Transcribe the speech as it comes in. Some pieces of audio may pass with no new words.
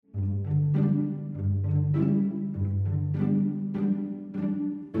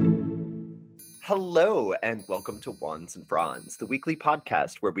Hello, and welcome to Wands and Fronds, the weekly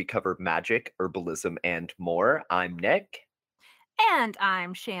podcast where we cover magic, herbalism, and more. I'm Nick, And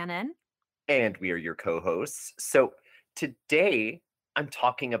I'm Shannon. and we are your co-hosts. So today I'm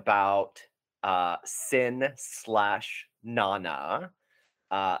talking about Sin slash Nana,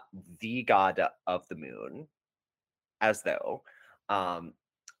 uh, the god of the moon, as though. Um,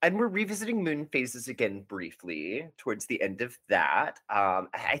 and we're revisiting moon phases again briefly towards the end of that.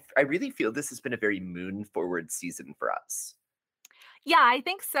 I really feel this has been a very moon forward season for us. Yeah, I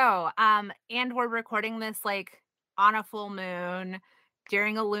think so. And we're recording this like on a full moon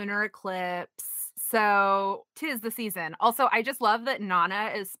during a lunar eclipse. So 'tis the season. Also, I just love that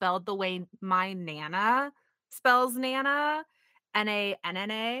Nana is spelled the way my Nana spells Nana,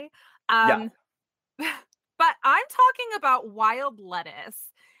 Nana. Yeah. Um, but I'm talking about wild lettuce.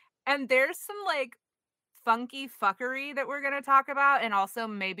 And there's some like funky fuckery that we're gonna talk about, and also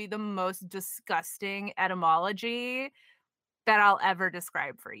maybe the most disgusting etymology that I'll ever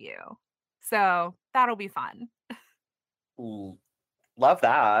describe for you. So, that'll be fun. L Love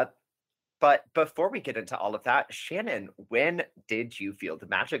that. But before we get into all of that, Shannon, when did you feel the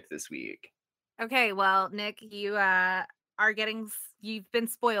magic this week? Okay, well, Nick, you've been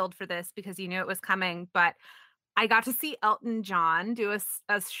spoiled for this because you knew it was coming, but I got to see Elton John do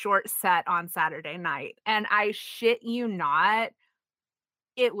a short set on Saturday night, and I shit you not,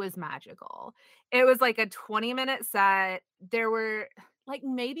 it was magical. It was like a 20-minute set. There were like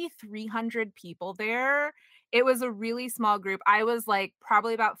maybe 300 people there. It was a really small group. I was like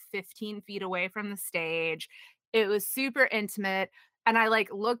probably about 15 feet away from the stage. It was super intimate. And I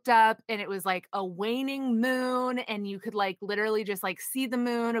like looked up and it was like a waning moon, and you could like literally just like see the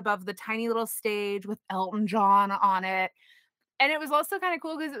moon above the tiny little stage with Elton John on it. And it was also kind of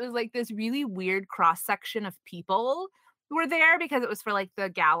cool because it was like this really weird cross section of people who were there because it was for like the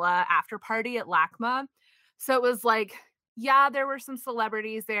gala after party at LACMA. So it was like, yeah, there were some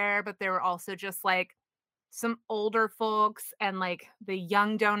celebrities there, but there were also just like some older folks and like the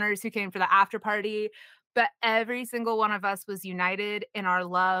young donors who came for the after party. But every single one of us was united in our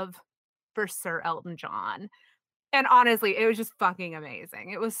love for Sir Elton John. And honestly, it was just fucking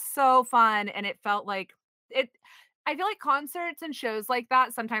amazing. It was so fun, and it felt like it I feel like concerts and shows like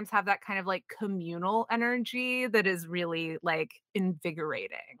that sometimes have that kind of, like, communal energy that is really, like,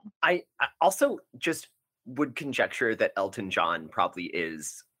 invigorating. I also just would conjecture that Elton John probably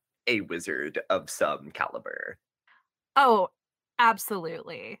is a wizard of some caliber. Oh,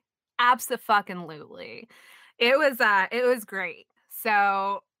 absolutely. Abso-fucking-lutely. It was great.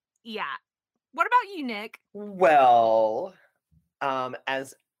 So, yeah. What about you, Nick? Well,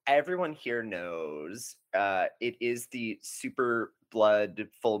 as everyone here knows, it is the super blood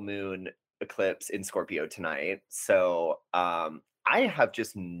full moon eclipse in Scorpio tonight. So, I have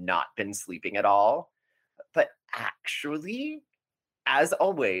just not been sleeping at all. But actually, as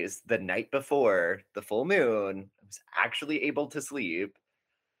always, the night before the full moon, I was actually able to sleep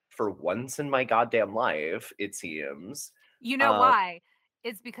for once in my goddamn life, it seems. You know Um, why?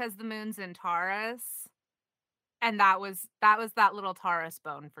 It's because the moon's in Taurus. And that was that little Taurus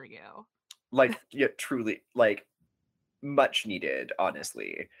bone for you. like, yeah, truly, like, much needed,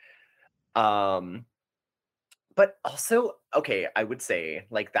 honestly. Um, but also, okay, I would say,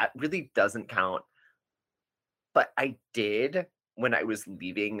 like, that really doesn't count. But I did when I was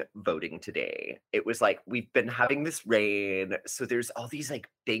leaving voting today. It was like, we've been having this rain, so there's all these, like,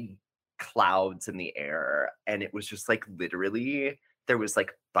 big clouds in the air, and it was just, like, literally there was,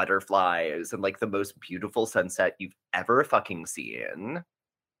 like, butterflies and, like, the most beautiful sunset you've ever fucking seen.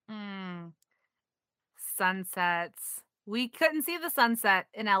 Mm, sunsets. We couldn't see the sunset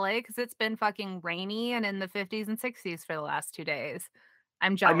in LA because 'cause it's been fucking rainy and in the 50s and 60s for the last 2 days.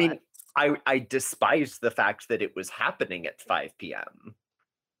 I'm I jealous. mean, I despised the fact that it was happening at 5 p.m.,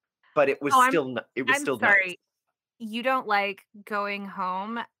 but Oh, it was I'm still nice. sorry. You don't like going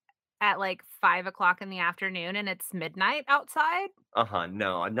home at, like, 5 o'clock in the afternoon and it's midnight outside? Uh-huh,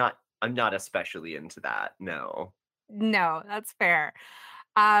 no, I'm not especially into that, no. No, that's fair.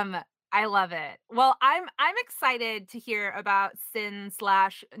 Um, I love it. Well, I'm excited to hear about Sin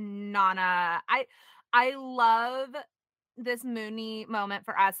slash Nana. I love this Moony moment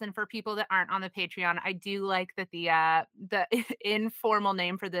for us and for people that aren't on the Patreon. I do like that the informal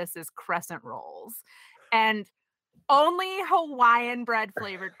name for this is crescent rolls. And only Hawaiian bread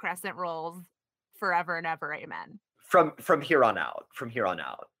flavored crescent rolls forever and ever. Amen. From here on out, from here on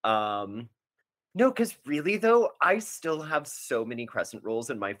out. No, because really though, I still have so many crescent rolls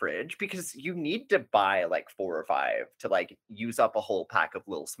in my fridge because you need to buy like 4 or 5 to, like, use up a whole pack of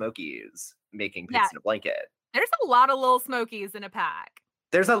Little Smokies making Yeah, pizza in a blanket. there's a lot of little smokies in a pack.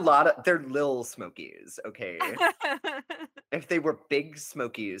 There's a lot of they're little Smokies, okay? If they were big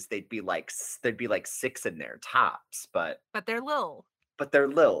Smokies, there'd be like 6 in there tops, But they're little. but they're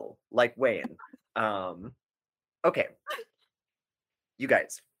little, like Wayne. Um, okay, you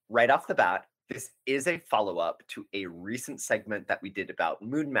guys, right off the bat, this is a follow-up to a recent segment that we did about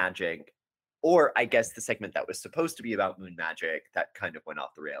moon magic, or I guess the segment that was supposed to be about moon magic that kind of went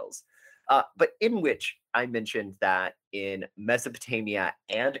off the rails. But in which I mentioned that in Mesopotamia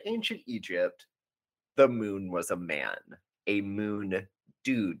and ancient Egypt, the moon was a moon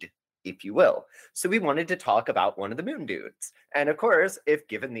dude, if you will. So we wanted to talk about one of the moon dudes. And of course, if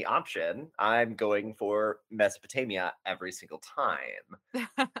given the option, I'm going for Mesopotamia every single time.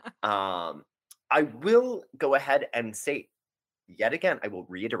 Um, I will go ahead and say, yet again, I will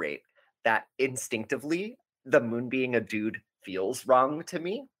reiterate that instinctively, the moon being a dude feels wrong to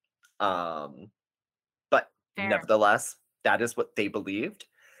me. Um, but Fair. nevertheless, that is what they believed.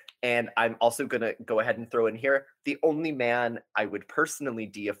 And I'm also going to go ahead and throw in here the only man I would personally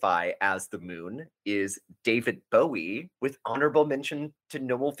deify as the moon is David Bowie, with honorable mention to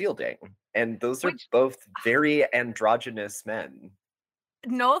Noel Fielding. And those are Which both very androgynous men.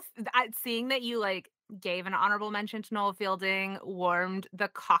 seeing that you, like, gave an honorable mention to Noel Fielding warmed the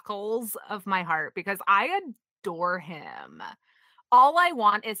cockles of my heart because I adore him. All I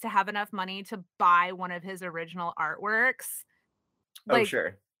want is to have enough money to buy one of his original artworks. Oh, Like,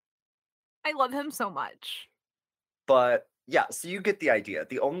 sure. I love him so much. But yeah, so you get the idea.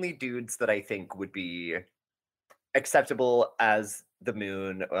 The only dudes that I think would be acceptable as the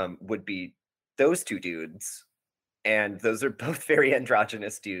moon would be those two dudes. And those are both very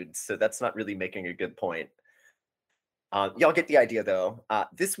androgynous dudes. So that's not really making a good point. Y'all get the idea though.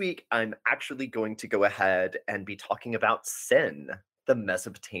 This week, I'm actually going to go ahead and be talking about Sin, the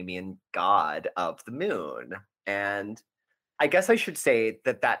Mesopotamian god of the moon. And I guess I should say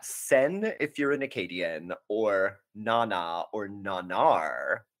that that's Sen if you're an Akkadian, or Nana or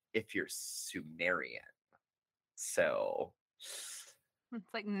Nanar if you're Sumerian. So,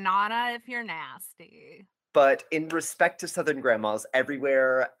 It's like Nana if you're nasty. but in respect to Southern grandmas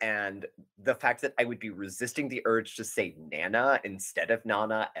everywhere, and the fact that I would be resisting the urge to say Nana instead of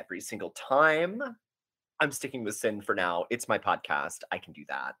Nana every single time, I'm sticking with Sin for now. It's my podcast. I can do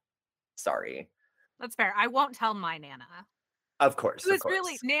that. Sorry. That's fair. I won't tell my Nana. Of course, of Who's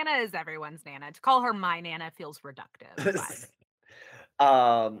really course. Nana is everyone's Nana. To call her my Nana feels reductive, but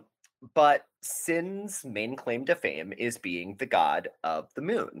Um, but Sin's main claim to fame is being the god of the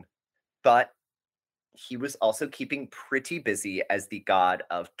moon. But he was also keeping pretty busy as the god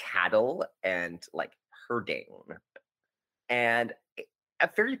of cattle and like herding. And a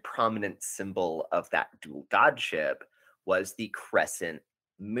very prominent symbol of that dual godship was the crescent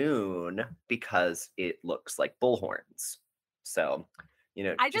moon because it looks like bullhorns. So,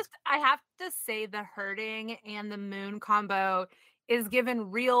 just I have to say the herding and the moon combo is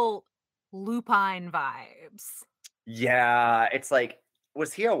given real lupine vibes. yeah, it's like,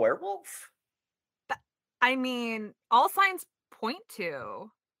 was he a werewolf? I mean, all signs point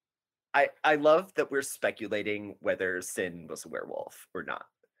to. I love that we're speculating whether Sin was a werewolf or not.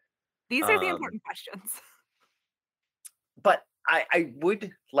 These are the Um, important questions. but I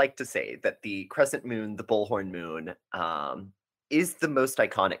would like to say that the crescent moon, the bullhorn moon, is the most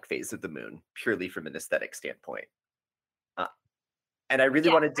iconic phase of the moon, purely from an aesthetic standpoint. Uh, and I really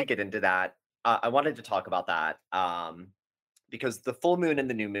Yeah, wanted to get into that. I wanted to talk about that because the full moon and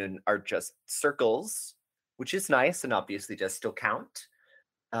the new moon are just circles, which is nice and obviously does still count.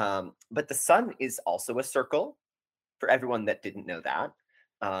 But the sun is also a circle for everyone that didn't know that.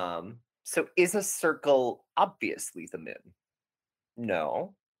 So is a circle obviously the moon?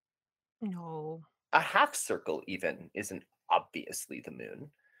 No. no, A half circle even isn't obviously the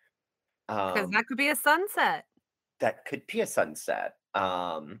moon. because Um, that could be a sunset. that could be a sunset.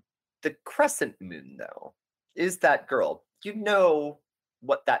 The crescent moon, though, is that girl. You know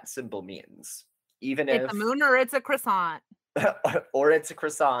what that symbol means. Even It's a if moon or it's a croissant. or it's a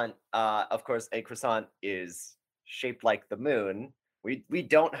croissant. Of course, a croissant is shaped like the moon. We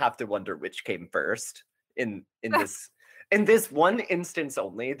don't have to wonder which came first in this one instance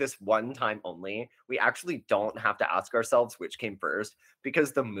only, this one time only. We actually don't have to ask ourselves which came first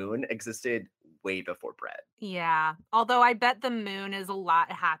because the moon existed way before bread. Yeah, although I bet the moon is a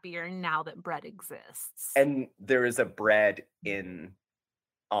lot happier now that bread exists, And there is a bread in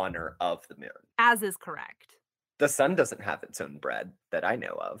honor of the moon. as is correct. The sun doesn't have its own bread that I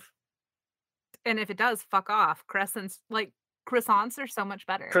know of. And if it does, fuck off. Croissants are so much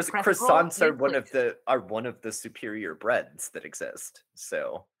better. Crest roll, Croissants are yes, please. one of the superior breads that exist.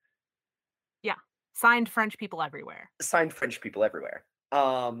 So Yeah, signed French people everywhere. signed French people everywhere.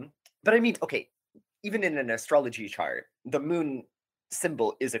 Um, but I mean, okay, even in an astrology chart, the moon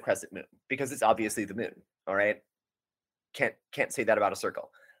symbol is a crescent moon because it's obviously the moon. All right, can't say that about a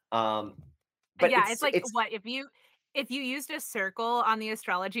circle. Um, but Yeah, it's it's like it's what if you used a circle on the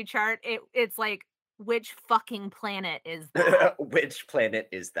astrology chart, it's like which fucking planet is that? which planet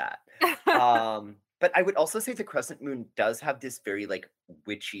is that? But I would also say the crescent moon does have this very like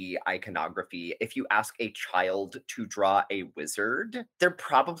witchy iconography. If you ask a child to draw a wizard, they're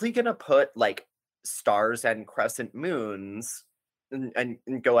probably gonna put like stars and crescent moons and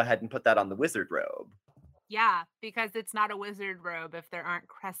go ahead and put that on the wizard robe. Yeah, because it's not a wizard robe if there aren't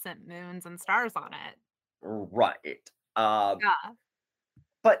crescent moons and stars on it. Right. Um, Yeah.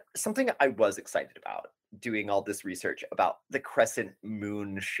 but something I was excited about doing all this research about the crescent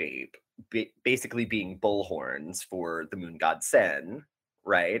moon shape basically being bullhorns for the moon god Sen,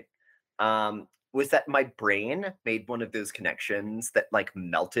 right? Was that my brain made one of those connections that like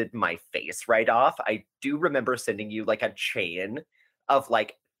melted my face right off. I do remember sending you like a chain of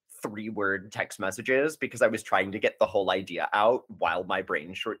like 3-word text messages because I was trying to get the whole idea out while my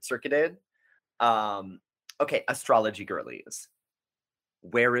brain short circuited. Um, okay, astrology girlies.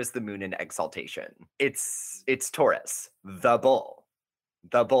 Where is the moon in exaltation? It's Taurus,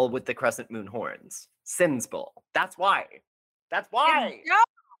 the bull with the crescent moon horns, Sin's bull. That's why. That's It's why. dope.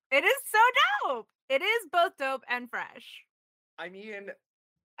 It is so dope. It is both dope and fresh. I mean,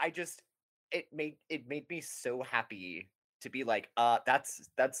 I just it made me so happy to be like,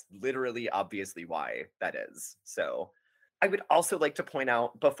 that's literally obviously why that is. So I would also like to point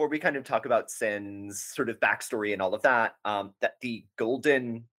out before we kind of talk about Sin's sort of backstory and all of that, that the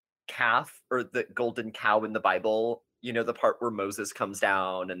golden calf or the golden cow in the Bible, the part where Moses comes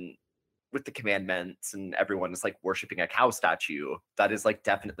down and with the commandments and everyone is like worshiping a cow statue, that is like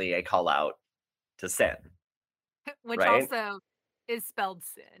definitely a call out to sin, Which right? also is spelled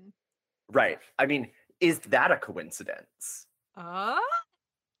sin. Right. I mean, is that a coincidence? Oh,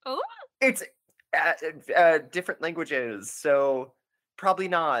 oh, It's different languages, so probably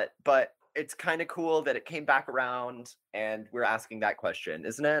not, but it's kind of cool that it came back around and we're asking that question,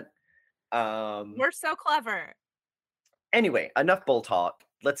 isn't it? Um, we're so clever. anyway, enough bull talk.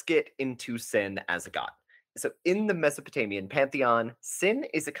 Let's get into Sin as a god. So, in the Mesopotamian pantheon, Sin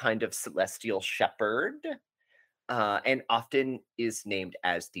is a kind of celestial shepherd and often is named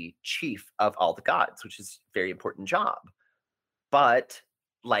as the chief of all the gods, which is a very important job. But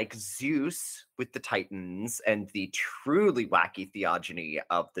like Zeus with the Titans and the truly wacky theogony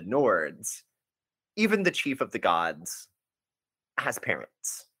of the Nords, even the chief of the gods has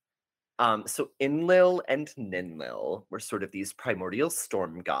parents. So Enlil and Ninlil were sort of these primordial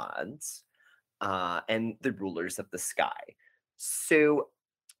storm gods and the rulers of the sky. So,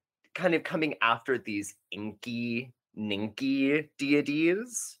 kind of coming after these inky, ninky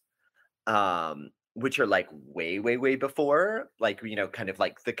deities, which are like way, way, way before, like, kind of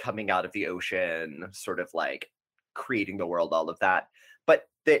like the coming out of the ocean, sort of like creating the world, all of that. But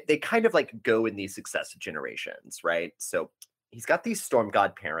they kind of like go in these successive generations, right? So he's got these storm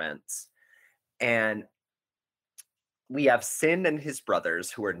god parents, and we have Sin and his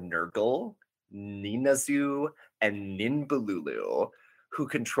brothers who are Nurgle, Ninazu, and Ninbalulu, who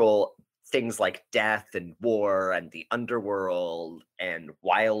control things like death and war and the underworld and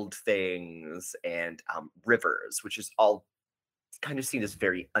wild things and rivers, which is all kind of seen as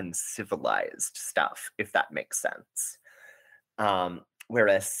very uncivilized stuff, if that makes sense.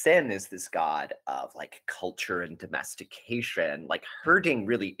 Whereas Sin is this god of like culture and domestication. Like herding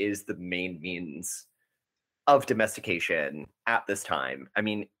really is the main means of domestication at this time. I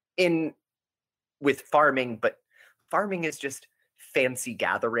mean, in with farming, but farming is just fancy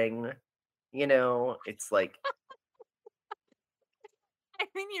gathering, It's like I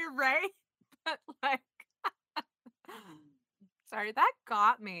mean, you're right, but like, sorry, that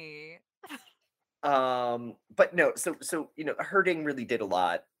got me. but no, so herding really did a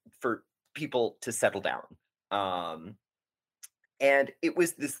lot for people to settle down. Um and it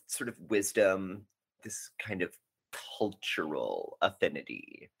was this sort of wisdom, this kind of cultural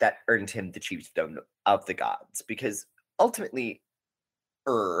affinity that earned him the chiefdom of the gods because ultimately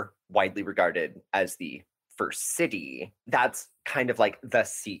widely regarded as the first city, that's kind of like the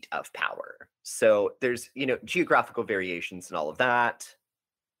seat of power. So there's, geographical variations and all of that.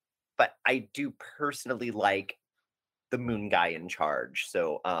 But I do personally like the moon guy in charge.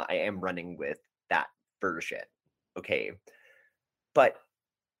 So I am running with that version. Okay. But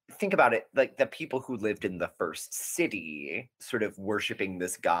think about it like the people who lived in the first city, sort of worshiping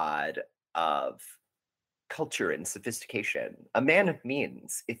this god of culture and sophistication, a man of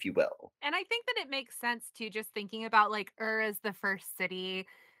means, if you will. And I think that it makes sense too, just thinking about like Ur as the first city,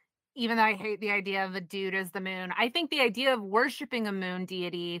 even though I hate the idea of a dude as the moon. I think the idea of worshiping a moon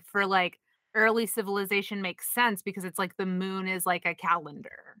deity for like early civilization makes sense because it's like the moon is like a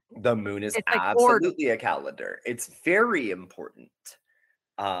calendar. The moon is It's like order. absolutely a calendar. It's very important.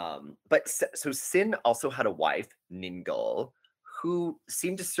 But so Sin also had a wife, Ningal, who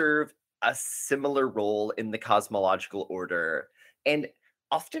seemed to serve a similar role in the cosmological order and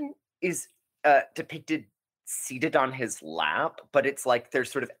often is depicted seated on his lap, but it's like they're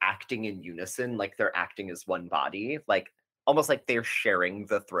sort of acting in unison, like they're acting as one body, like almost like they're sharing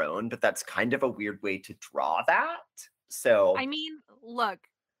the throne, but that's kind of a weird way to draw that. So, I mean, look,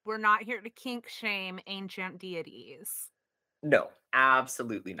 we're not here to kink shame ancient deities. no,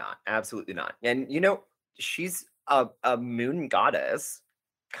 absolutely not. Absolutely not. And she's a moon goddess,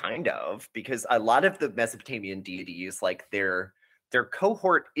 kind of, because a lot of the Mesopotamian deities, like their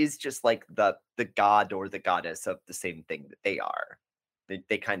cohort is just like the god or the goddess of the same thing that they are.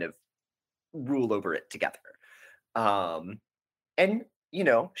 They kind of rule over it together. Um, and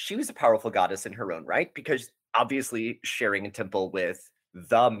she was a powerful goddess in her own right, because obviously sharing a temple with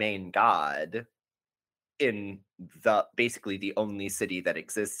the main god in the basically the only city that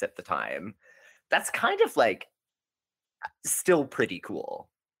exists at the time. That's kind of like still pretty cool.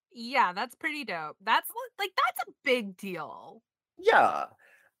 Yeah, that's pretty dope. Like that's a big deal. Yeah.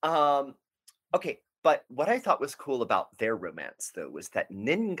 Um okay, but what I thought was cool about their romance though was that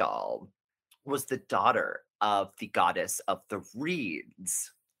Ningal was the daughter of the goddess of the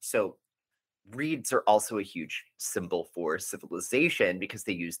reeds. So reeds are also a huge symbol for civilization because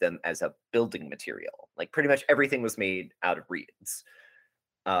they use them as a building material. Like pretty much everything was made out of reeds.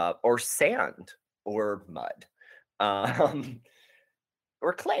 Or sand or mud, um,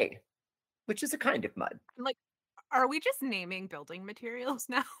 or clay, which is a kind of mud. Like, are we just naming building materials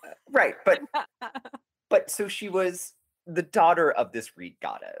now? Right, but so she was the daughter of this Reed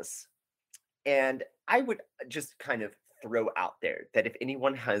goddess, and I would just kind of throw out there that if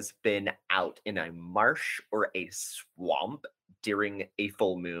anyone has been out in a marsh or a swamp during a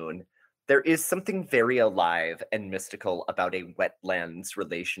full moon, there is something very alive and mystical about a wetlands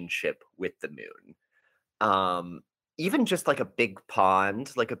relationship with the moon. Um, Even just like a big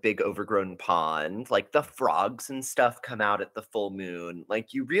pond, like a big overgrown pond, like the frogs and stuff come out at the full moon.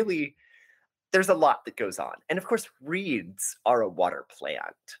 Like you really there's a lot that goes on. And of course, reeds are a water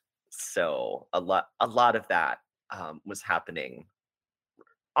plant. So a lot of that was happening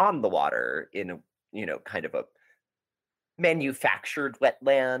on the water in a kind of a manufactured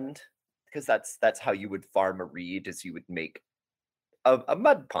wetland, because that's how you would farm a reed, is you would make a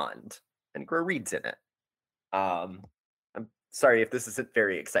mud pond and grow reeds in it. Um, I'm sorry if this isn't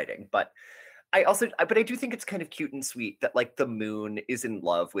very exciting, but I do think it's kind of cute and sweet that like the moon is in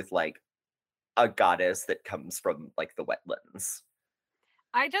love with like a goddess that comes from like the wetlands.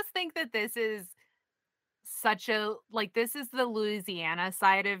 I just think that this is such a like this is the Louisiana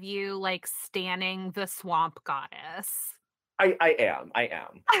side of you, like standing the swamp goddess. I am.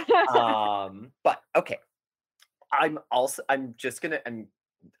 But okay, I'm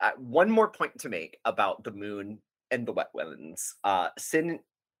one more point to make about the moon and the wetlands. Sin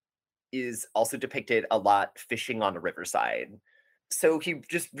is also depicted a lot fishing on a riverside. So he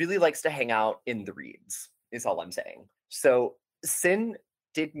just really likes to hang out in the reeds, is all I'm saying. So Sin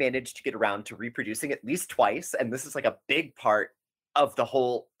did manage to get around to reproducing at least twice, and this is like a big part of the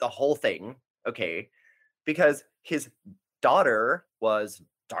whole thing, okay? Because his daughter was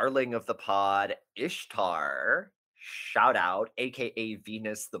darling of the pod, Ishtar, shout out, aka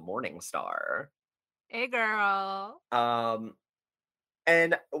Venus the Morning Star. Hey, girl. Um,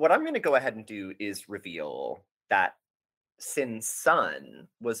 and what I'm going to go ahead and do is reveal that Sin's son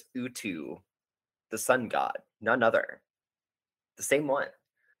was Utu, the sun god, none other. The same one.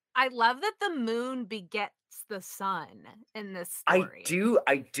 I love that the moon begets the sun in this I story. do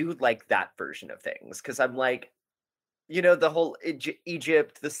I do like that version of things because I'm like, the whole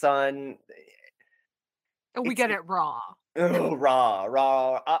Egypt, the sun, And we it's get it raw. oh, raw,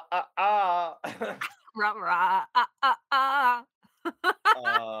 raw, ah. Rah, rah,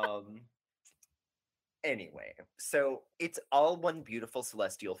 um Anyway, so it's all one beautiful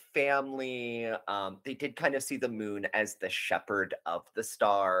celestial family. They did kind of see the moon as the shepherd of the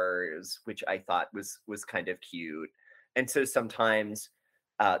stars, which I thought was kind of cute. And so sometimes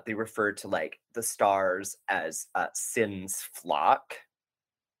they refer to like the stars as Sin's flock,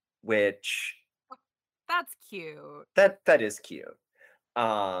 which That's cute. that is cute.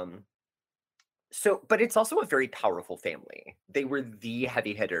 Um, So, but it's also a very powerful family. They were the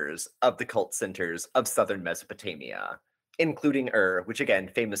heavy hitters of the cult centers of southern Mesopotamia, including Ur, which again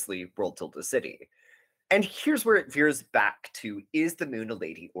famously ruled Tilda City. And here's where it veers back to, is the moon a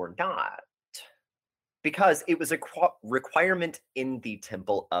lady or not? Because it was a requirement in the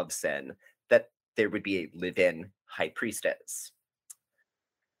Temple of Sin that there would be a live in high priestess.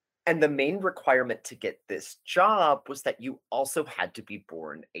 And the main requirement to get this job was that you also had to be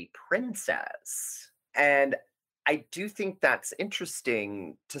born a princess. And I do think that's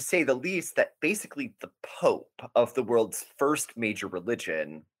interesting, to say the least, that basically the Pope of the world's first major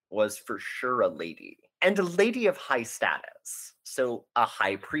religion was for sure a lady, and a lady of high status. So, a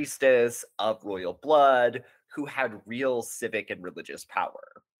high priestess of royal blood who had real civic and religious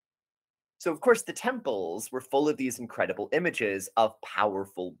power. So, of course, the temples were full of these incredible images of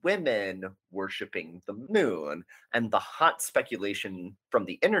powerful women worshiping the moon. And the hot speculation from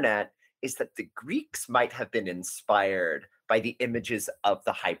the internet is that the Greeks might have been inspired by the images of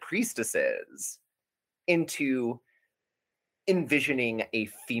the high priestesses into envisioning a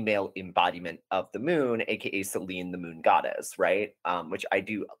female embodiment of the moon, aka Selene, the moon goddess, right? Which I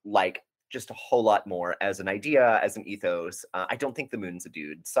do like just a whole lot more as an idea, as an ethos. I don't think the moon's a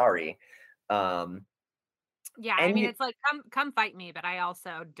dude. Sorry. Um, Yeah, I and mean, you it's like, come fight me, but I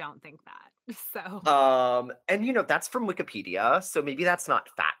also don't think that. So, that's from Wikipedia, so maybe that's not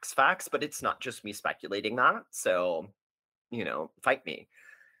facts, but it's not just me speculating that. So, fight me.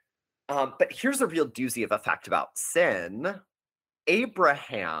 But here's a real doozy of a fact about sin.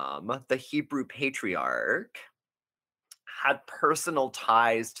 Abraham, the Hebrew patriarch, had personal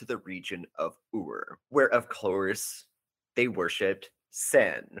ties to the region of Ur, where of course they worshipped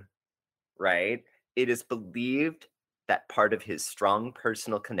Sin, right? It is believed that part of his strong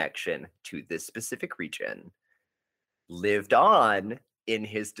personal connection to this specific region lived on in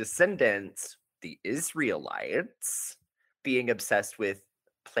his descendants, the Israelites, being obsessed with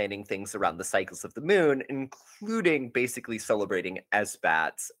planning things around the cycles of the moon, including basically celebrating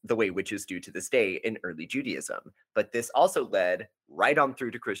Esbats the way witches do to this day in early Judaism. But this also led right on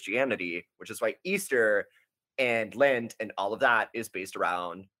through to Christianity, which is why Easter and Lent and all of that is based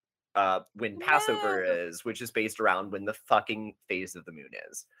around when Passover no. is, which is based around when the fucking phase of the moon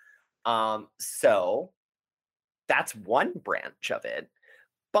is. So that's one branch of it,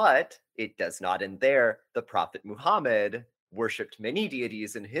 but it does not end there. The Prophet Muhammad worshipped many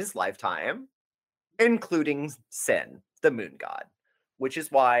deities in his lifetime, including Sin, the moon god, which is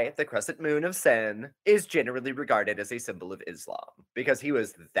why the crescent moon of Sin is generally regarded as a symbol of Islam, because he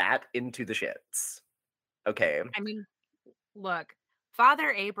was that into the shits. Okay. I mean, look,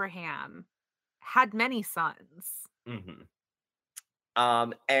 Father Abraham had many sons. hmm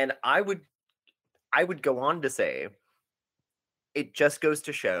and I would go on to say, it just goes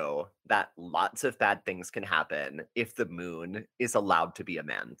to show that lots of bad things can happen if the moon is allowed to be a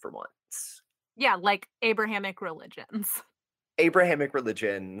man for once. Yeah, like Abrahamic religions. Abrahamic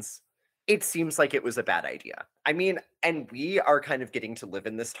religions, it seems like it was a bad idea. I mean, and we are kind of getting to live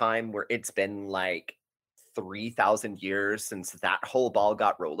in this time where it's been like 3,000 years since that whole ball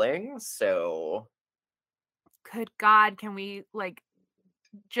got rolling. So, Good God, can we like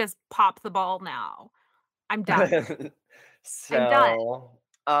just pop the ball now? I'm done. I'm done. so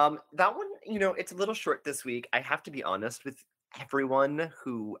that one, it's a little short this week. I have to be honest with everyone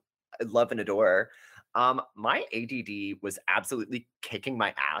who I love and adore. My ADD was absolutely kicking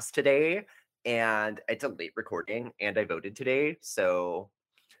my ass today, and it's a late recording, and I voted today. So,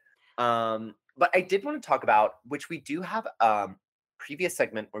 but I did want to talk about, which we do have previous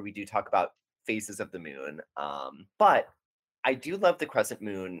segment where we do talk about phases of the moon. But I do love the crescent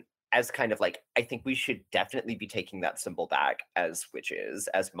moon as kind of like, I think we should definitely be taking that symbol back as witches,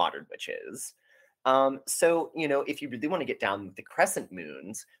 as modern witches. So, if you really want to get down with the crescent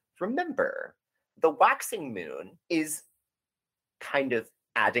moons, remember the waxing moon is kind of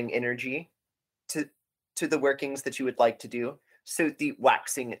adding energy to the workings that you would like to do. So the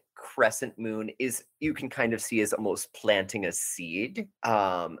waxing crescent moon is, you can kind of see as almost planting a seed.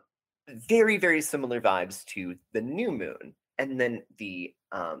 Very very similar vibes to the new moon, and then the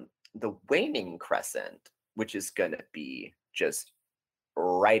waning crescent, which is going to be just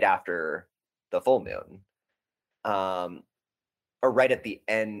right after the full moon, um or right at the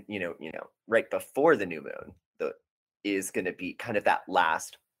end, right before the new moon, the is going to be kind of that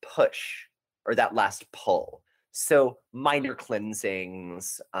last push or that last pull. So minor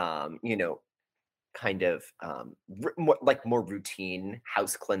cleansings, kind of more routine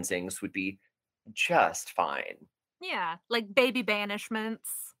house cleansings would be just fine. Yeah, like baby banishments.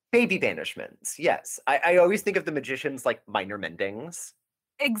 Baby banishments, yes. I always think of the magicians like minor mendings.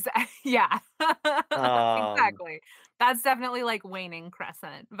 Yeah. Um, Exactly. That's definitely, like, waning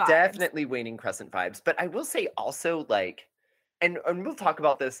crescent vibes. Definitely waning crescent vibes, but I will say also, like, and we'll talk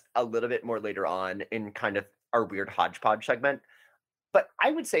about this a little bit more later on in kind of our weird hodgepodge segment, but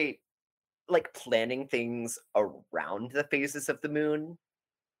I would say, like, planning things around the phases of the moon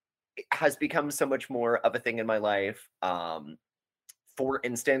has become so much more of a thing in my life. For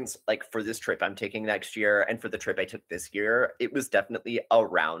instance, like, for this trip I'm taking next year and for the trip I took this year, it was definitely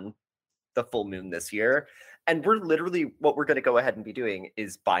around the full moon this year. And we're literally what we're gonna go ahead and be doing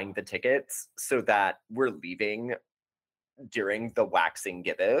is buying the tickets so that we're leaving during the waxing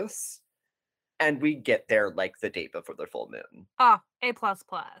gibbous, and we get there, like, the day before the full moon. Oh, A plus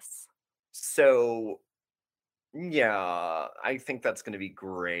plus. So, yeah, I think that's gonna be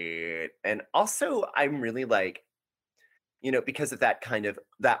great. And also, I'm really, like, because of that kind of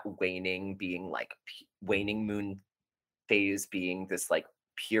that waning being, like, waning moon phase being this, like,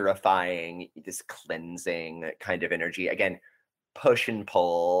 purifying, this cleansing kind of energy. Again, push and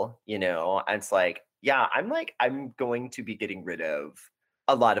pull, and it's yeah, I'm going to be getting rid of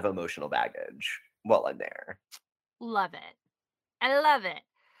a lot of emotional baggage while I'm there. Love it. I love it.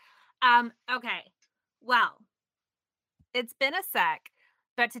 Okay. Well, it's been a sec,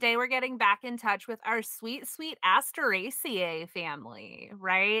 but today we're getting back in touch with our sweet, sweet Asteraceae family,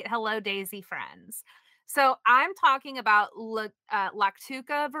 right? Hello, Daisy friends. So I'm talking about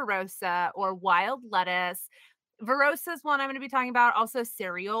Lactuca virosa or wild lettuce. Virosa is one I'm going to be talking about, also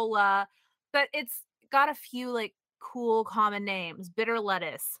Cereola, but it's got a few like cool common names: bitter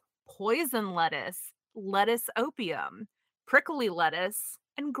lettuce, poison lettuce, lettuce opium, prickly lettuce,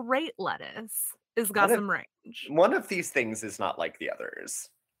 and great lettuce. It's One got of some range. one of these things is not like the others.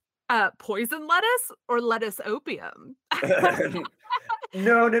 Poison lettuce or lettuce opium?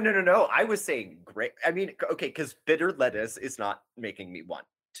 No, no, no, no, no. I was saying great. I mean, okay, because bitter lettuce is not making me want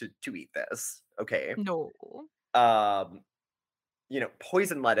to eat this. Okay. No. Um,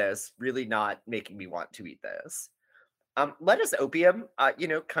 poison lettuce really not making me want to eat this. Lettuce opium,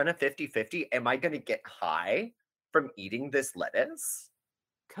 kind of 50-50. Am I gonna get high from eating this lettuce?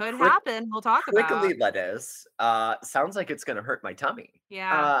 Could Prick happen, we'll talk about. Prickly lettuce, sounds like it's gonna hurt my tummy.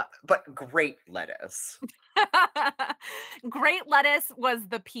 Yeah. But great lettuce. Great lettuce was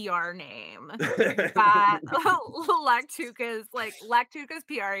the PR name that Lactuca's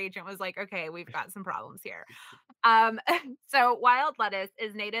PR agent was like, "Okay, we've got some problems here." Um, so wild lettuce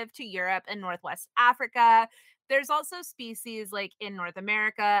is native to Europe and Northwest Africa. There's also species like in North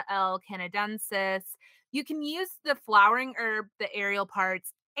America, L. canadensis. You can use the flowering herb, the aerial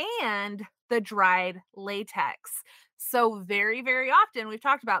parts, and the dried latex. So very, very often we've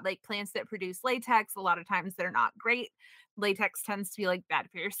talked about like plants that produce latex. A lot of times they're not great. Latex tends to be like bad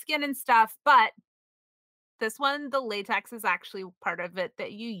for your skin and stuff, but this one, the latex is actually part of it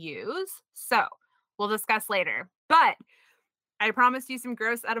that you use. So we'll discuss later. But I promised you some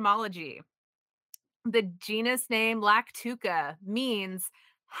gross etymology. The genus name Lactuca means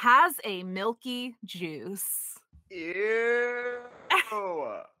has a milky juice. Ew.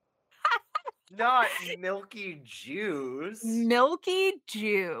 Not milky juice. Milky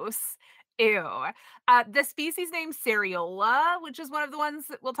juice. Ew. The species name Cereola, which is one of the ones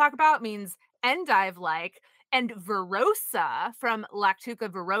that we'll talk about, means endive like. And virosa from Lactuca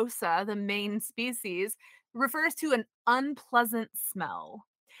virosa, the main species, refers to an unpleasant smell.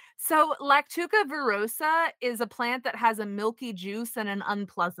 So, Lactuca virosa is a plant that has a milky juice and an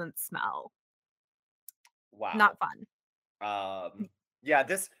unpleasant smell. Wow. Not fun. Yeah,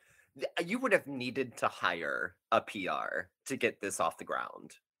 you would have needed to hire a PR to get this off the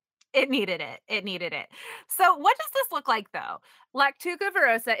ground. It needed it. It needed it. So, what does this look like though? Lactuca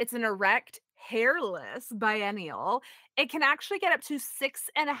virosa, it's an erect, hairless biennial. It can actually get up to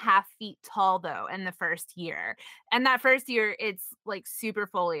 6.5 feet tall though in the first year. And that first year, it's like super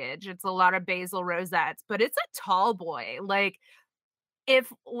foliage. It's a lot of basal rosettes, but it's a tall boy. Like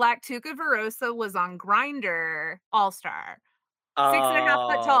if Lactuca virosa was on Grinder All Star, 6.5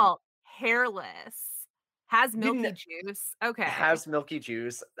 foot Um, tall, hairless, has you kn milky juice. Okay. Has milky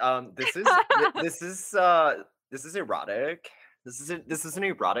juice. This is erotic. This is an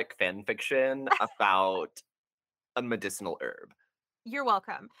erotic fan fiction about a medicinal herb. You're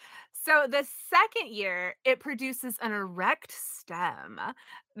welcome. So the second year, it produces an erect stem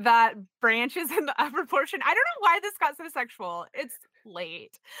that branches in the upper portion. I don't know why this got so sexual. It's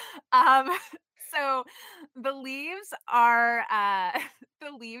late. Um, so the leaves are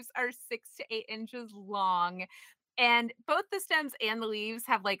the leaves are 6 to 8 inches long, and both the stems and the leaves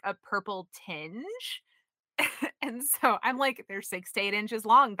have like a purple tinge. And so I'm like, they're 6 to 8 inches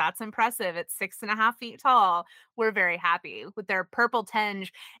long. That's impressive. It's 6.5 feet tall. We're very happy with their purple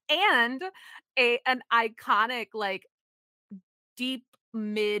tinge and an iconic, like, deep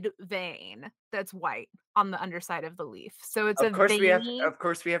mid vein that's white on the underside of the leaf. So it's a veiny Of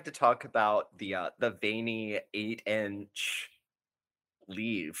course we have to talk about the veiny 8-inch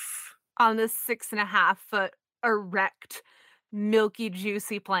leaf. on this 6.5 foot erect, milky,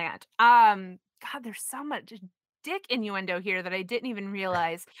 juicy plant. God, there's so much dick innuendo here that I didn't even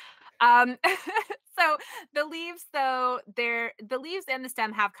realize. Um, so the leaves, though, the leaves and the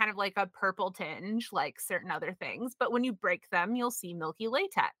stem have kind of like a purple tinge, like certain other things. But when you break them, you'll see milky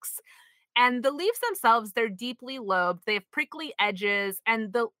latex. And the leaves themselves, they're deeply lobed. They have prickly edges,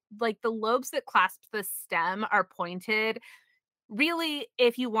 and the lobes that clasp the stem are pointed. Really,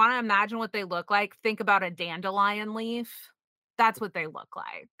 if you wanna imagine what they look like, think about a dandelion leaf. That's what they look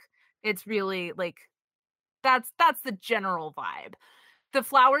like. It's really, like that's the general vibe. The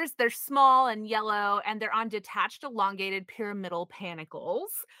flowers, they're small and yellow, and they're on detached, elongated pyramidal panicles.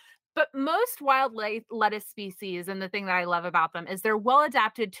 But most wild lettuce species, and the thing that I love about them is they're well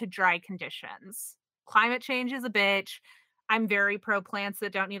adapted to dry conditions. Climate change is a bitch. I'm very pro plants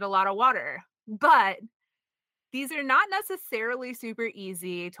that don't need a lot of water. But these are not necessarily super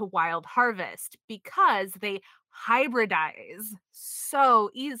easy to wild harvest because they hybridize so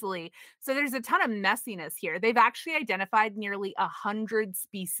easily. So there's a ton of messiness here. They've actually identified nearly 100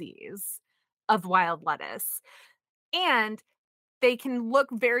 species of wild lettuce. And they can look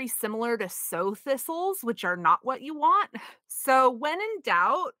very similar to sow thistles, which are not what you want. So when in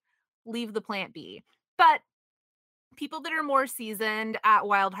doubt, leave the plant be. But people that are more seasoned at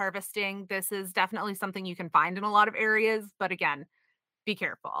wild harvesting, this is definitely something you can find in a lot of areas, but again, be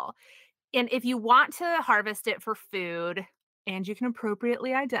careful. And if you want to harvest it for food and you can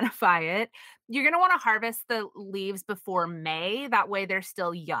appropriately identify it, you're going to want to harvest the leaves before May. That way they're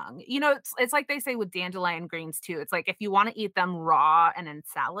still young. It's like they say with dandelion greens too. It's like if you want to eat them raw and in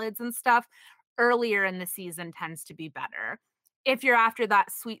salads and stuff, earlier in the season tends to be better. If you're after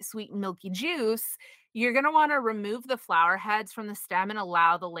that sweet, sweet, milky juice, you're going to want to remove the flower heads from the stem and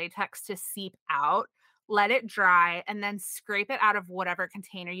allow the latex to seep out. Let it dry and then scrape it out of whatever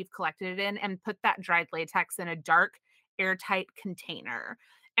container you've collected it in and put that dried latex in a dark, airtight container.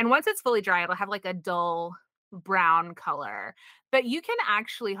 And once it's fully dry, it'll have like a dull brown color. But you can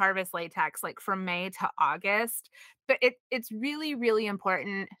actually harvest latex like from May to August. But it's really, really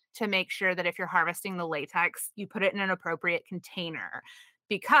important to make sure that if you're harvesting the latex, you put it in an appropriate container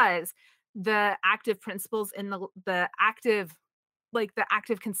because the active principles in the active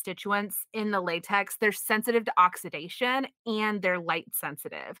constituents in the latex, they're sensitive to oxidation and they're light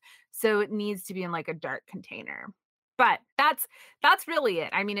sensitive. So it needs to be in like a dark container. But that's really it.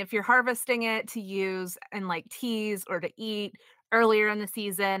 I mean, if you're harvesting it to use in like teas or to eat earlier in the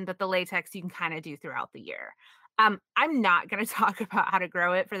season, but the latex you can kind of do throughout the year. I'm not going to talk about how to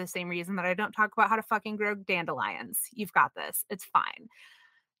grow it for the same reason that I don't talk about how to fucking grow dandelions. You've got this. It's fine.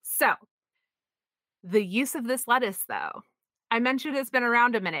 So, the use of this lettuce, though, I mentioned it's been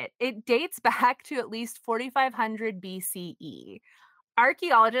around a minute. It dates back to at least 4500 BCE.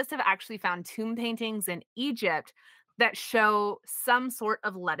 Archaeologists have actually found tomb paintings in Egypt that show some sort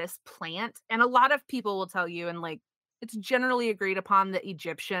of lettuce plant. And a lot of people will tell you, and like it's generally agreed upon that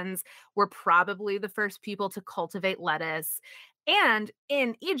Egyptians were probably the first people to cultivate lettuce. And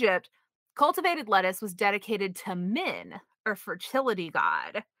in Egypt, cultivated lettuce was dedicated to Min, or fertility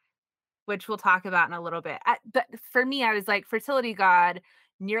god, which we'll talk about in a little bit. But for me, I was like, fertility god,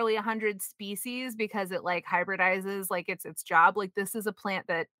 nearly 100 species because it like hybridizes, like it's its job. Like this is a plant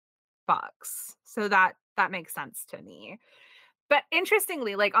that fucks. So that makes sense to me. But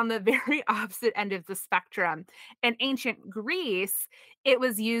interestingly, like on the very opposite end of the spectrum, in ancient Greece, it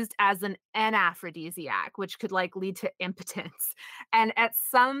was used as an anaphrodisiac, which could like lead to impotence. And at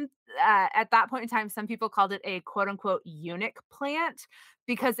that point in time, some people called it a quote unquote eunuch plant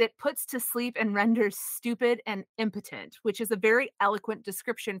because it puts to sleep and renders stupid and impotent, which is a very eloquent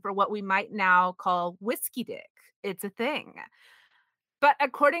description for what we might now call whiskey dick. It's a thing. But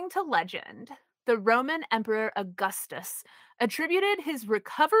according to legend, the Roman Emperor Augustus attributed his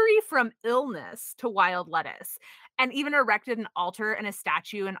recovery from illness to wild lettuce and even erected an altar and a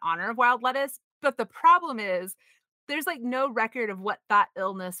statue in honor of wild lettuce. But the problem is, there's like no record of what that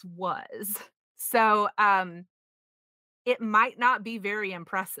illness was. So it might not be very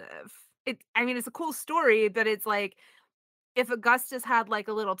impressive. I mean, it's a cool story, but it's like if Augustus had like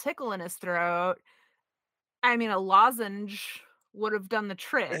a little tickle in his throat, I mean, a lozenge would have done the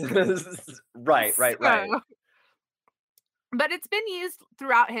trick. Right, right, right. So, but it's been used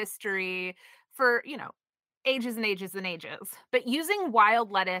throughout history for, ages and ages and ages. But using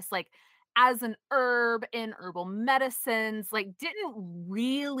wild lettuce like as an herb in herbal medicines like didn't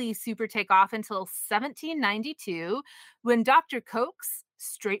really super take off until 1792 when Dr. Cokes,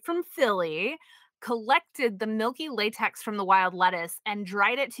 straight from Philly, collected the milky latex from the wild lettuce and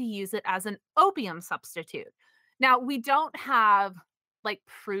dried it to use it as an opium substitute. Now, we don't have like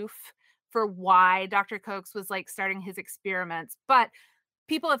proof for why Dr. Cokes was like starting his experiments, but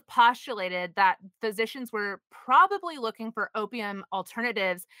people have postulated that physicians were probably looking for opium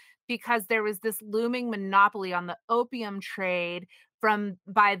alternatives because there was this looming monopoly on the opium trade from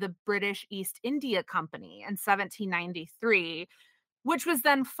by the British East India Company in 1793, which was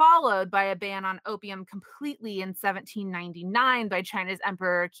then followed by a ban on opium completely in 1799 by China's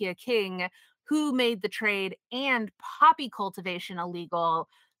Emperor Qi King, who made the trade and poppy cultivation illegal.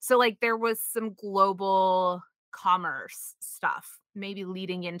 So, like, there was some global commerce stuff, maybe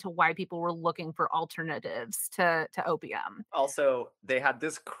leading into why people were looking for alternatives to opium. Also, they had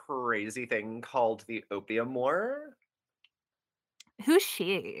this crazy thing called the Opium War. Who's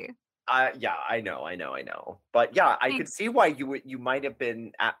she? Yeah, I know. But yeah, I could see why you might have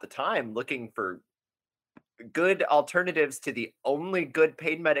been at the time looking for good alternatives to the only good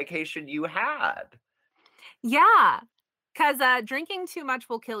pain medication you had. Yeah, because drinking too much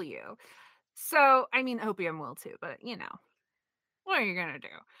will kill you. So, I mean, opium will too, but what are you gonna do?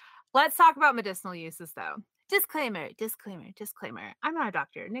 Let's talk about medicinal uses though. Disclaimer, disclaimer, disclaimer. I'm not a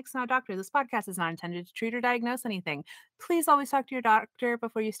doctor. Nick's not a doctor. This podcast is not intended to treat or diagnose anything. Please always talk to your doctor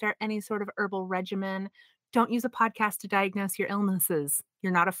before you start any sort of herbal regimen. Don't use a podcast to diagnose your illnesses.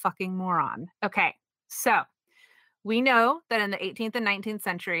 You're not a fucking moron. Okay, so we know that in the 18th and 19th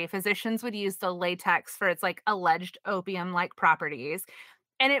century, physicians would use the latex for its like alleged opium like properties.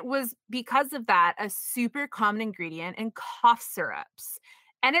 And it was because of that a super common ingredient in cough syrups.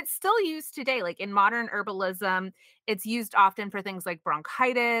 And it's still used today. Like in modern herbalism, it's used often for things like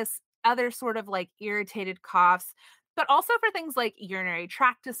bronchitis, other sort of like irritated coughs, but also for things like urinary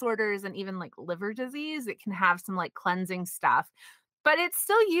tract disorders and even like liver disease. It can have some like cleansing stuff, but it's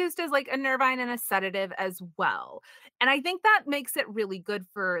still used as like a nervine and a sedative as well. And I think that makes it really good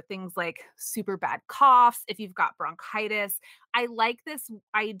for things like super bad coughs, if you've got bronchitis. I like this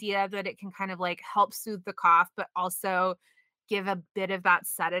idea that it can kind of like help soothe the cough, but also give a bit of that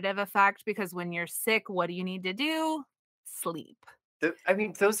sedative effect because when you're sick, what do you need to do? Sleep. I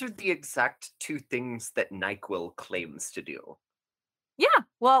mean, those are the exact two things that NyQuil claims to do. Yeah.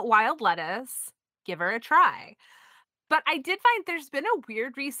 Well, wild lettuce, give her a try. But I did find there's been a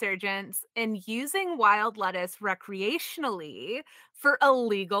weird resurgence in using wild lettuce recreationally for a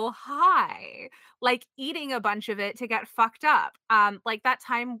legal high, like eating a bunch of it to get fucked up. Like that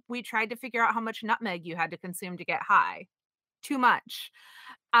time we tried to figure out how much nutmeg you had to consume to get high. Too much.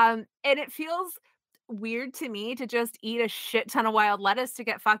 And it feels weird to me to just eat a shit ton of wild lettuce to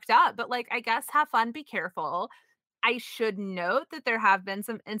get fucked up. But like, I guess have fun, be careful. I should note that there have been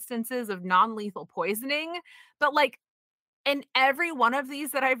some instances of non lethal poisoning, but like in every one of these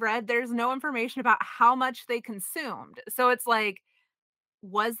that I've read, there's no information about how much they consumed. So it's like,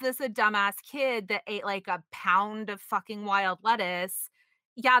 was this a dumbass kid that ate like a pound of fucking wild lettuce?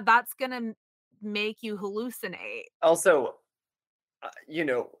 Yeah, that's gonna make you hallucinate. Also, you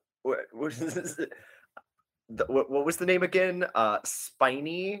know, what is what was the name again?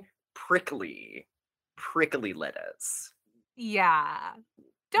 Spiny, prickly lettuce. Yeah.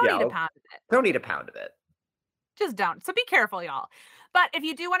 Don't Yeah, eat a pound of it. don't eat a pound of it. Just don't. So be careful, y'all. But if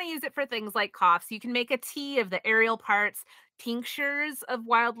you do want to use it for things like coughs, you can make a tea of the aerial parts. Tinctures of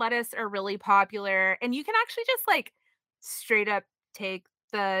wild lettuce are really popular. And you can actually just like straight up take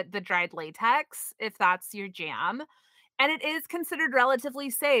the dried latex if that's your jam. And it is considered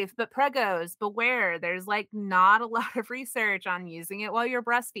relatively safe, but pregos, beware. There's like not a lot of research on using it while you're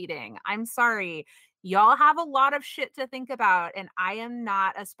breastfeeding. I'm sorry. Y'all have a lot of shit to think about, and I am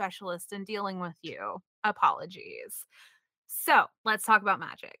not a specialist in dealing with you. Apologies. So let's talk about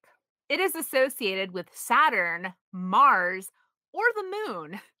magic. It is associated with Saturn, Mars, or the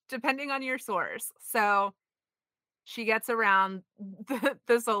moon, depending on your source. So she gets around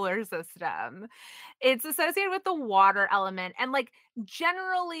the solar system. It's associated with the water element and like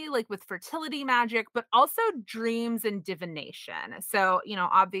generally like with fertility magic, but also dreams and divination. So,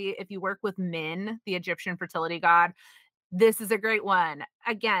 if you work with Min, the Egyptian fertility god, this is a great one.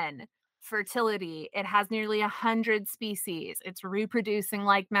 Again, fertility. It has nearly 100 species. It's reproducing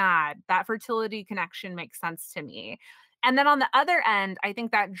like mad. That fertility connection makes sense to me. And then on the other end, I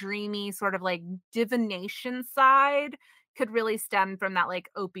think that dreamy sort of like divination side could really stem from that like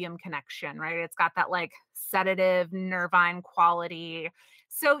opium connection, right? It's got that like sedative nervine quality.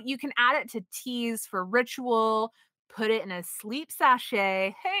 So you can add it to teas for ritual, put it in a sleep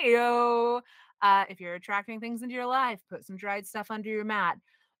sachet. Hey, if you're attracting things into your life, put some dried stuff under your mat.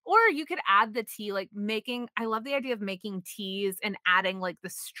 Or you could add the tea, like making, I love the idea of making teas and adding like the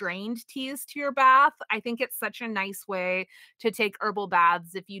strained teas to your bath. I think it's such a nice way to take herbal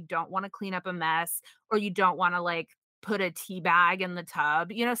baths if you don't want to clean up a mess or you don't want to like put a tea bag in the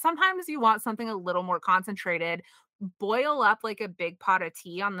tub. Sometimes you want something a little more concentrated. Boil up like a big pot of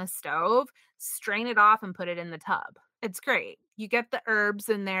tea on the stove, strain it off, and put it in the tub. It's great. You get the herbs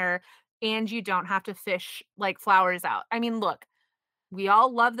in there and you don't have to fish like flowers out. I mean, look, we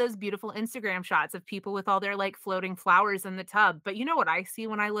all love those beautiful Instagram shots of people with all their like floating flowers in the tub. But you know what I see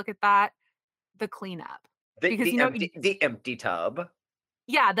when I look at that? The cleanup. The Because the empty the empty tub.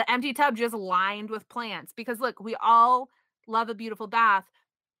 yeah, the empty tub just lined with plants. Because look, we all love a beautiful bath,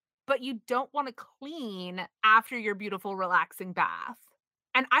 but you don't want to clean after your beautiful, relaxing bath.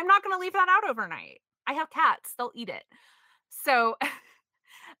 And I'm not going to leave that out overnight. I have cats, they'll eat it. So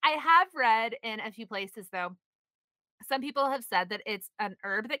I have read in a few places, though, some people have said that it's an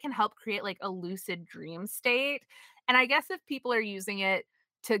herb that can help create like a lucid dream state. And I guess if people are using it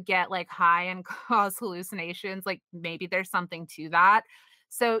to get like high and cause hallucinations, like maybe there's something to that.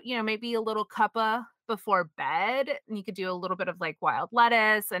 So, maybe a little cuppa before bed, and you could do a little bit of like wild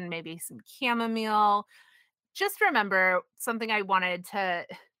lettuce and maybe some chamomile. Just remember something I wanted to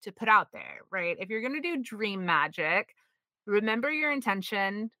put out there, right? If you're going to do dream magic, remember your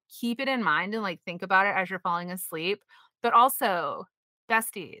intention, keep it in mind and like think about it as you're falling asleep. But also,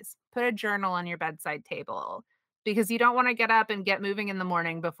 besties, put a journal on your bedside table because you don't want to get up and get moving in the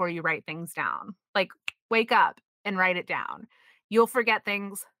morning before you write things down. Like wake up and write it down. You'll forget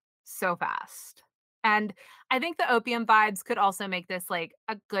things so fast. And I think the opium vibes could also make this like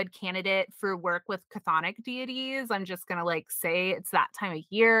a good candidate for work with chthonic deities. I'm just going to like say it's that time of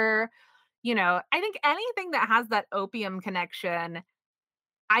year. I think anything that has that opium connection,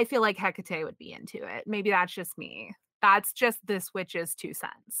 I feel like Hecate would be into it. Maybe that's just me. That's just this witch's 2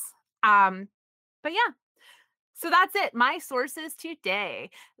 cents. Um, but yeah, so that's it. My sources today: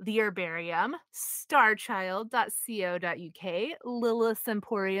 the Herbarium, starchild.co.uk,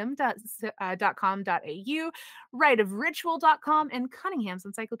 lilithemporium.com.au, rightofritual.com, and Cunningham's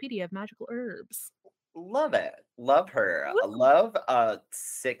Encyclopedia of Magical Herbs. Love it. Love her. I Woo! love a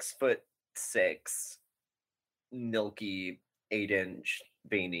 6'6" milky 8-inch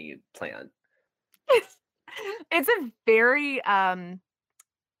veiny plant. It's a very, a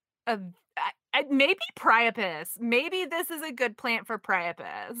maybe Priapus. Maybe this is a good plant for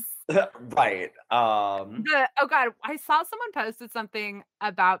Priapus. Right. Oh god, I saw someone posted something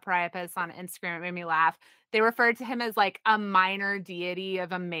about Priapus on Instagram, it made me laugh. They referred to him as, like, a minor deity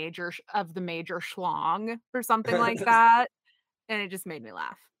of a major of the major schlong or something like that, and it just made me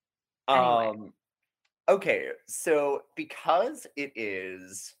laugh. Anyway, um, okay, so because it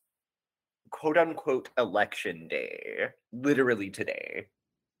is quote unquote election day, literally today,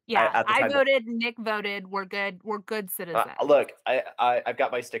 yeah, at the I time that voted, Nick voted, we're good citizens. look, I've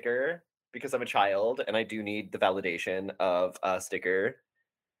got my sticker because I'm a child and I do need the validation of a sticker.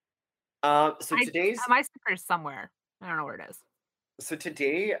 So I today's my sticker's somewhere. I don't know where it is. so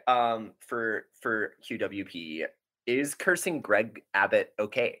today, for QWP is cursing Greg Abbott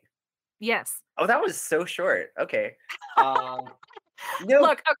okay? Yes. Oh, that was so short. Okay. Um, no,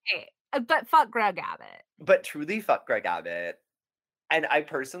 Look, okay, but fuck Greg Abbott. but truly fuck Greg Abbott. And I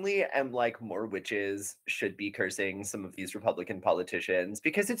personally am like more witches should be cursing some of these Republican politicians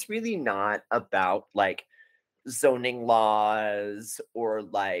because it's really not about like zoning laws or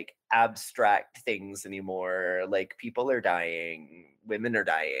like abstract things anymore. Like people are dying, women are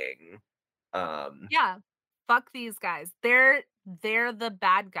dying. Um Yeah. Fuck these guys. They're the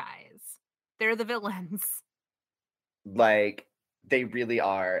bad guys. They're the villains. like they really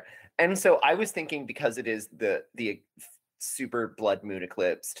are. And so I was thinking because it is the super blood moon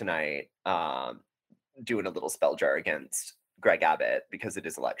eclipse tonight, doing a little spell jar against Greg Abbott because it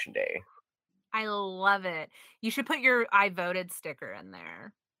is election day. I love it. You should put your "I voted" sticker in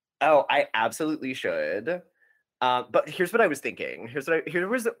there. Oh, I absolutely should. But here's what I was thinking. Here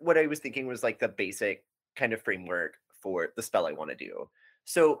was what I was thinking was like the basic kind of framework for the spell I want to do.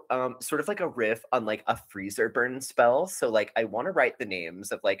 So, sort of like a riff on like a freezer burn spell. So, like, I want to write the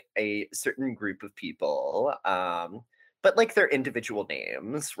names of like a certain group of people, but like their individual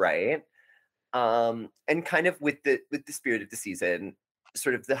names, right? And kind of with the spirit of the season,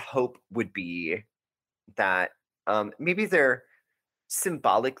 sort of the hope would be that maybe they're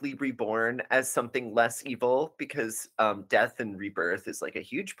symbolically reborn as something less evil because death and rebirth is like a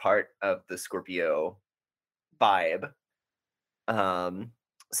huge part of the Scorpio vibe. Um,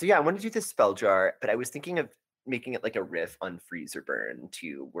 So yeah, I want to do this spell jar, but I was thinking of making it like a riff on freezer burn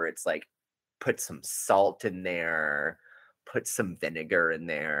too, where it's like put some salt in there, put some vinegar in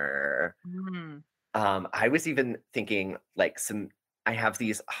there. Mm. I was even thinking like some I have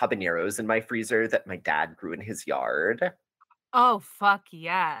these habaneros in my freezer that my dad grew in his yard. Oh, fuck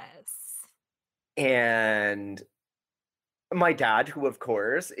yes. And my dad, who of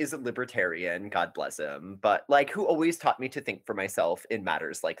course is a libertarian, God bless him, but like who always taught me to think for myself in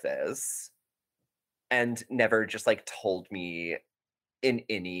matters like this and never just like told me in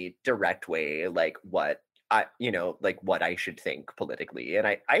any direct way like what like what I should think politically. And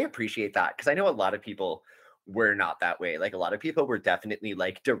I appreciate that because I know a lot of people were not that way. Like a lot of people were definitely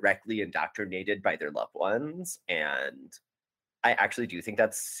like directly indoctrinated by their loved ones, and I actually do think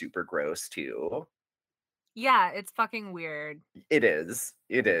that's super gross too. Yeah, it's fucking weird. It is.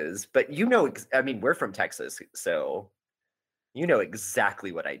 It is. But I mean, we're from Texas, so you know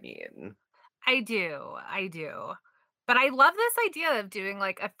exactly what I mean. I do. But I love this idea of doing,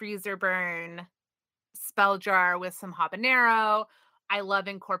 like, a freezer burn spell jar with some habanero. I love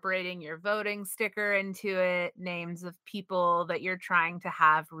incorporating your voting sticker into it, names of people that you're trying to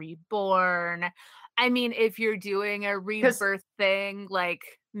have reborn. I mean, if you're doing a Because rebirth thing, like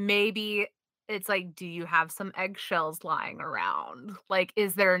maybe it's like, do you have some eggshells lying around? Like,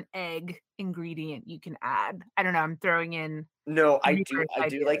 is there an egg ingredient you can add? I don't know. I'm throwing in no, rebirth I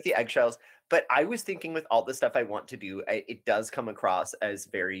do like ideas. the eggshells, but I was thinking with all the stuff I want to do, it does come across as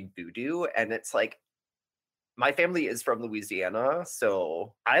very voodoo, and it's like my family is from Louisiana,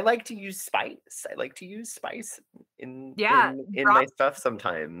 so I like to use spice. I like to use spice Yeah, in my stuff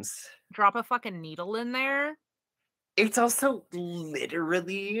sometimes. drop a fucking needle in there. It's also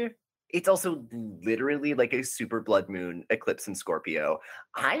literally like a super blood moon eclipse in Scorpio.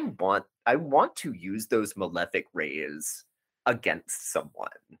 I want to use those malefic rays against someone.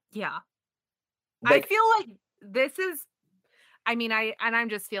 Yeah. I Like, feel like this is I mean, I'm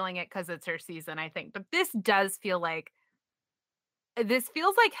just feeling it because it's her season, I think, but this feels like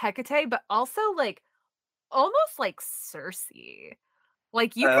Hecate, but also, like, almost like Cersei.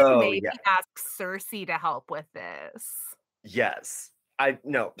 Like, you could oh maybe yeah. ask Cersei to help with this. Yes. I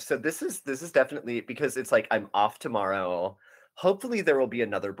no. So this is definitely because it's like I'm off tomorrow. Hopefully there will be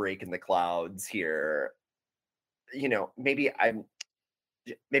another break in the clouds here. Maybe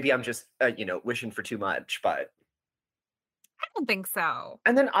I'm just wishing for too much, but I don't think so.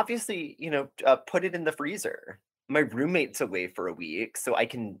 and then obviously, put it in the freezer. My roommate's away for a week, so I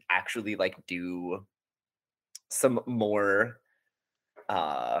can actually like do some more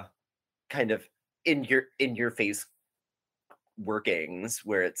uh kind of in your face workings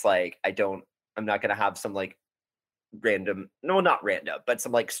where it's like I'm not gonna have some like random no not random, but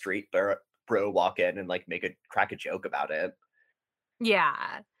some like straight bro walk in and like crack a joke about it.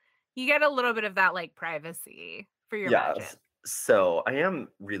 Yeah. You get a little bit of that, like, privacy for your Yes. magic. So I am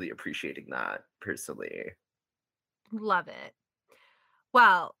really appreciating that personally. Love it.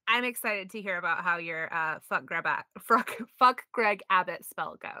 Well, I'm excited to hear about how your, fuck Greg Abbott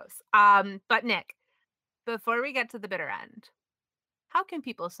spell goes. But Nick, before we get to the bitter end, how can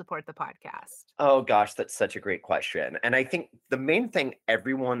people support the podcast? Oh gosh, that's such a great question. And I think the main thing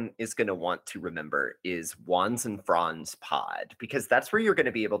everyone is going to want to remember is Wands and Franz Pod, because that's where you're going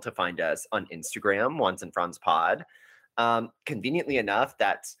to be able to find us on Instagram, Wands and Franz Pod. Conveniently enough,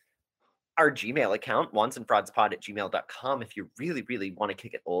 that's our Gmail account, wandsandfraudspod at gmail.com. If you really, really want to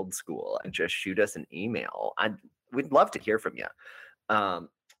kick it old school and just shoot us an email, we'd love to hear from you. Um,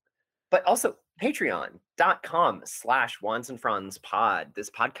 but also patreon.com/wands and fronds pod. This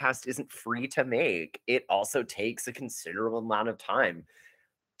podcast isn't free to make. It also takes a considerable amount of time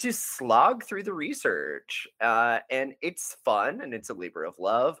to slog through the research. And it's fun and it's a labor of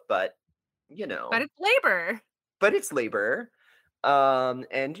love, but you But know, it's labor. but it's labor.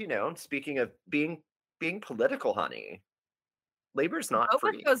 And speaking of being political, honey, labor's not Vote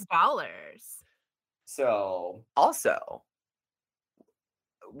with free. those dollars. So also,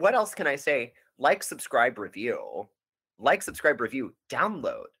 what else can I say? Like, subscribe, review. Like, subscribe, review,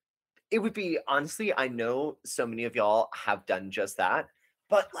 download. It would be honestly, I know so many of y'all have done just that,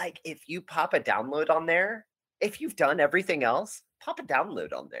 but like if you pop a download on there, if you've done everything else, pop a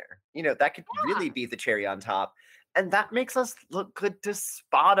download on there. That could really Yeah, be the cherry on top. And that makes us look good to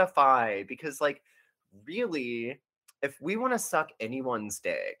Spotify because like really, if we want to suck anyone's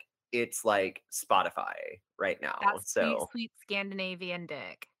dick, it's like Spotify right that now. sweet, So sweet Scandinavian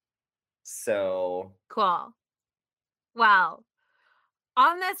dick. so Cool. Well,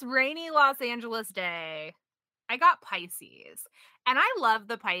 on this rainy Los Angeles day, I got Pisces. And I love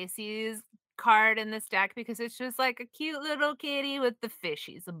the Pisces card in this deck because it's just like a cute little kitty with the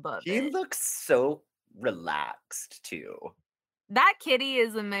fishies above He it. looks so relaxed too. That kitty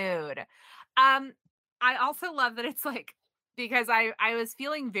is a mood. Um, I also love that it's like because I was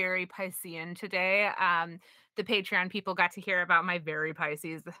feeling very Piscean today. The Patreon people got to hear about my very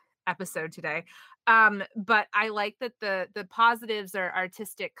Pisces episode today. But I like that the positives are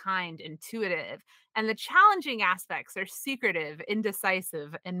artistic, kind, intuitive, and the challenging aspects are secretive,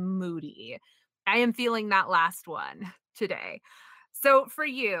 indecisive, and moody. I am feeling that last one today. So for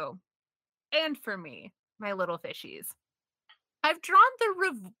you and for me, my little fishies, I've drawn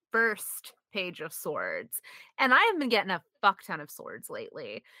the reversed Page of Swords, and I have been getting a fuck ton of swords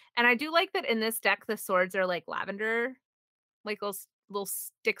lately. And I do like that in this deck, the swords are like lavender, like little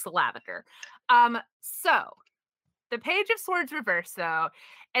sticks of lavender. So the Page of Swords reverse, though,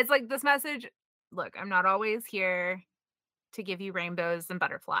 it's like this message. Look, I'm not always here to give you rainbows and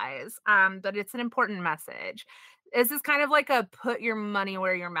butterflies, but it's an important message. This is kind of like a put your money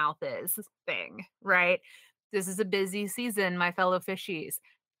where your mouth is thing, right? This is a busy season, my fellow fishies.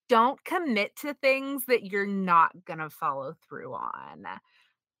 Don't commit to things that you're not gonna follow through on.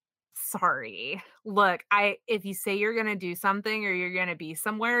 Sorry. Look, I if you say you're gonna do something or you're gonna be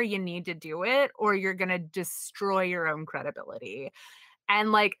somewhere, you need to do it or you're gonna destroy your own credibility.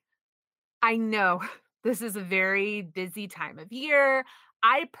 And like I know this is a very busy time of year.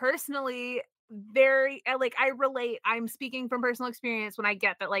 I personally like I relate. I'm speaking from personal experience when I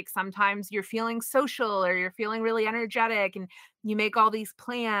get that like sometimes you're feeling social or you're feeling really energetic and you make all these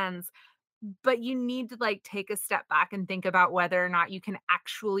plans, but you need to like take a step back and think about whether or not you can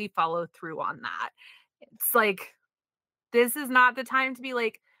actually follow through on that. It's like this is not the time to be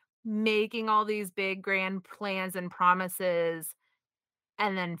like making all these big grand plans and promises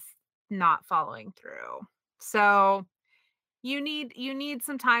and then not following through. So, you need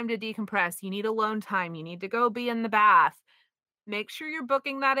some time to decompress. You need alone time. You need to go be in the bath. Make sure you're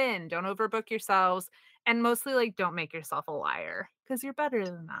booking that in. Don't overbook yourselves and mostly like don't make yourself a liar because you're better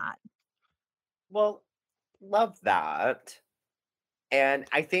than that. Well, love that. And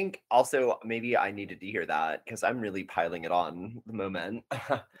I think also maybe I needed to hear that because I'm really piling it on at the moment.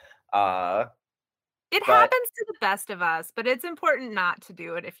 uh, It but happens to the best of us, but it's important not to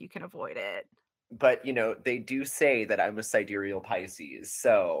do it if you can avoid it. they do say that I'm a sidereal Pisces,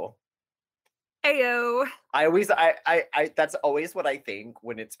 so Ayo. I that's always what I think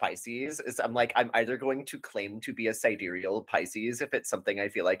when it's Pisces is I'm like I'm either going to claim to be a sidereal Pisces if it's something I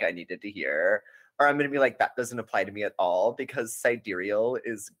feel like I needed to hear, or I'm gonna be like that doesn't apply to me at all because sidereal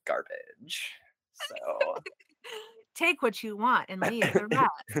is garbage. So Take what you want and leave the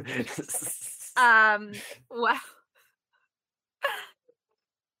rest. Well,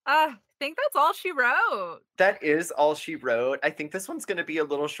 I think that's all she wrote. that is all she wrote. I think this one's gonna be a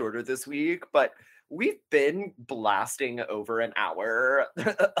little shorter this week, but we've been blasting over an hour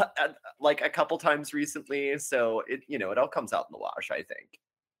like a couple times recently. So it all comes out in the wash, I think.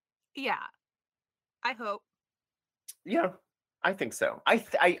 Yeah, I hope. Yeah, I think so. I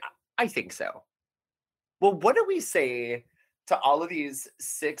think so. Well, what do we say to all of these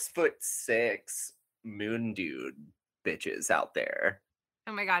 6'6" moon dude bitches out there?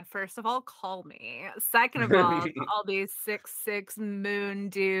 Oh my god, first of all, call me. Second of all, to all these 6'6" moon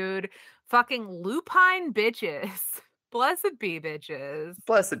dude, fucking lupine bitches. Blessed be bitches.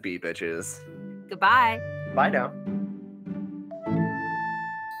 Blessed be bitches. Goodbye. Bye now.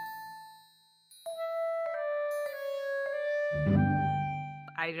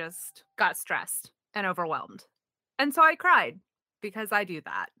 I just got stressed and overwhelmed. And so I cried because I do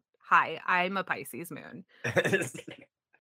that. Hi, I'm a Pisces moon.